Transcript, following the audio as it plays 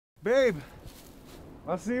Babe,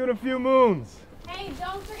 I'll see you in a few moons. Hey,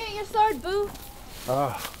 don't forget your sword, boo.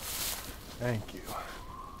 Oh, thank you.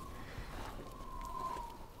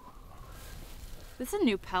 This a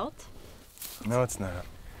new pelt? No, it's not.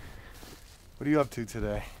 What are you up to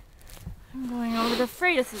today? I'm going over to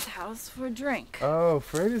Freitas' house for a drink. Oh,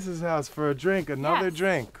 Freitas' house for a drink. Another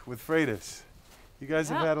drink with Freitas. You guys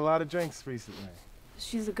have had a lot of drinks recently.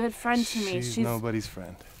 She's a good friend to me. She's nobody's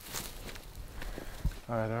friend.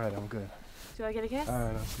 All right, I'm good. Do I get a kiss? All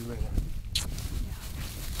right, I'll see you later. Yeah.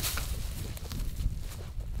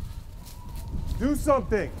 Do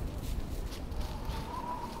something!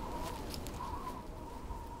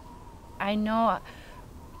 I know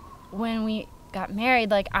when we got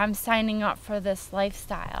married, like, I'm signing up for this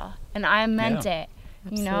lifestyle. And I meant it,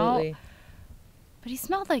 you know? But he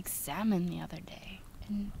smelled like salmon the other day.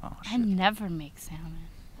 And I never make salmon.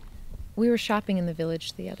 We were shopping in the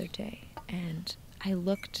village the other day, and I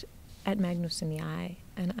looked at Magnus in the eye,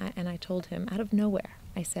 and I told him out of nowhere,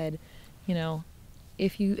 I said, you know,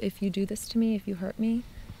 if you do this to me, if you hurt me,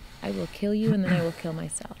 I will kill you, and then I will kill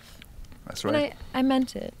myself. That's right. And I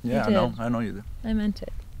meant it. Yeah, I know you do. I meant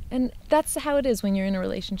it. And that's how it is when you're in a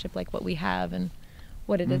relationship like what we have and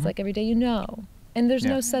what it is like every day, you know. And there's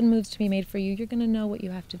no sudden moves to be made for you. You're going to know what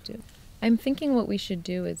you have to do. I'm thinking what we should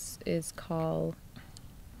do is go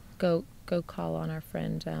call on our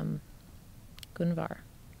friend Gunvar.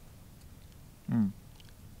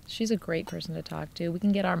 She's a great person to talk to. We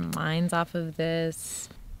can get our minds off of this.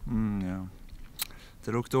 Ja.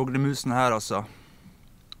 Det lukter oglemusen her, altså.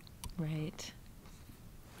 Right.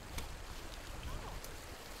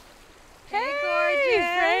 Hey, gorgeous.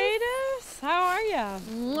 Freitas. How are ya?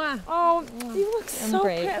 Mwah. Oh, you look so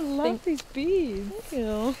great. pretty. I love these beads. Thank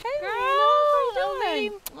you. Hey, girl. How you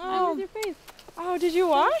doing? How was your face? Oh, did you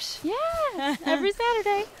wash? Yeah, every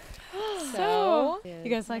Saturday. So, you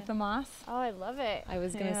guys like the moss? Oh, I love it. I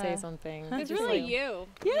was going to say something. It's really you.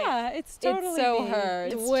 Yeah, it's totally It's so me. her.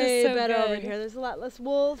 It's way just so better good. over here. There's a lot less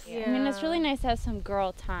wolves. I mean, it's really nice to have some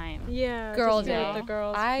girl time. Yeah, Girl just be day. with the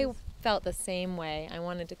girls. I felt the same way. I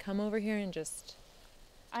wanted to come over here and just...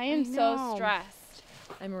 I am so stressed.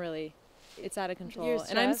 I'm really... It's out of control. You're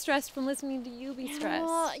And I'm stressed? stressed from listening to you be stressed.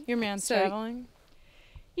 Well, Your man's So- traveling?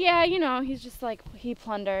 yeah, you know, he's just like, he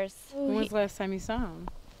plunders. When was the last time you saw him?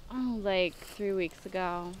 Oh, like 3 weeks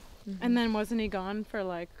ago. And then wasn't he gone for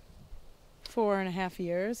like 4.5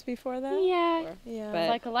 years before that? Yeah. Yeah. But- It's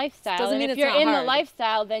like a lifestyle. doesn't And mean if it's you're not in the hard.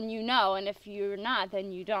 lifestyle, then you know. And if you're not,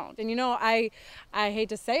 then you don't. And you know, I hate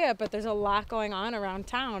to say it, but there's a lot going on around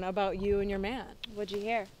town about you and your man. What'd you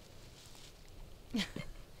hear?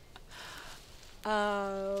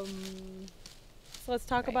 So let's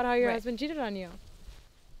talk about how your right. husband cheated on you.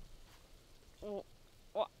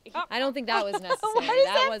 I don't think that was necessary. What is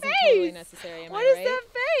that wasn't face? totally necessary. Am What I is right? that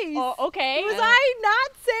face? Oh, okay. Was I don't- I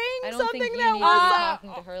not saying I don't something think you that need to be was?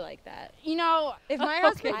 talking to her like that. You know, If my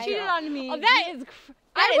husband Okay. cheated on me, oh, that is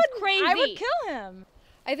crazy. I would kill him.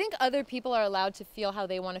 I think other people are allowed to feel how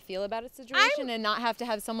they want to feel about a situation and not have to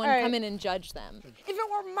have someone come in and judge them. If it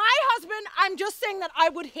were my husband, I'm just saying that I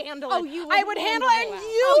would handle it. Oh, you would I would handle it, and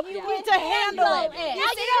you need to handle it. You You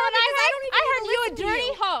see what I heard? I heard you a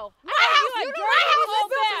dirty hoe. I heard you a dirty hoe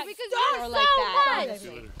back. You're like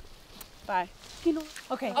that. Bye. You know,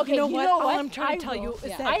 okay, Okay, you know you what? know All what? I'm trying to I tell you will. is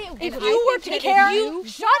Yeah. that if I you were think to that care, you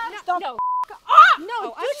shut the no. up.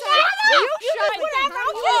 No, I'm Shut sorry. up. You You shut just put the out fuck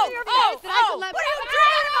mouths in your face. What are you doing?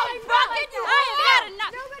 Fucking you. I have had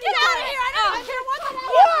enough. Get out of here. I don't care what the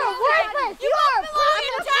hell. You're worthless. You don't belong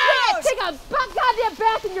in town. Take a goddamn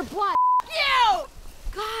bath in your blood. You.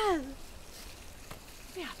 God.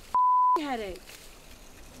 Yeah, headache.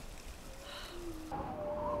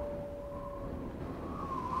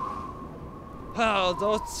 Ja,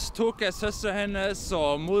 da tok jeg søsteren hennes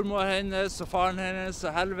og mormor hennes og faren hennes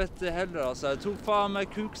og helvete heller. Altså, jeg tok faen meg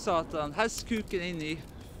kuksatan, hestkuken inn i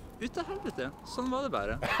ut av helvete. Sånn var det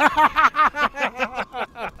bare.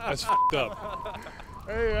 That's f***ed up.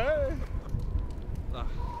 Hey.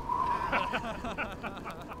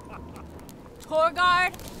 Tour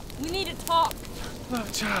guard, we need to talk. Look,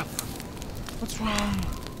 Chop. What's wrong?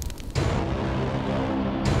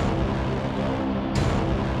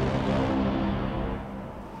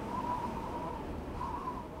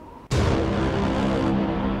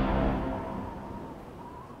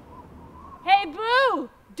 Hey, Boo,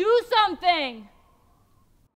 do something.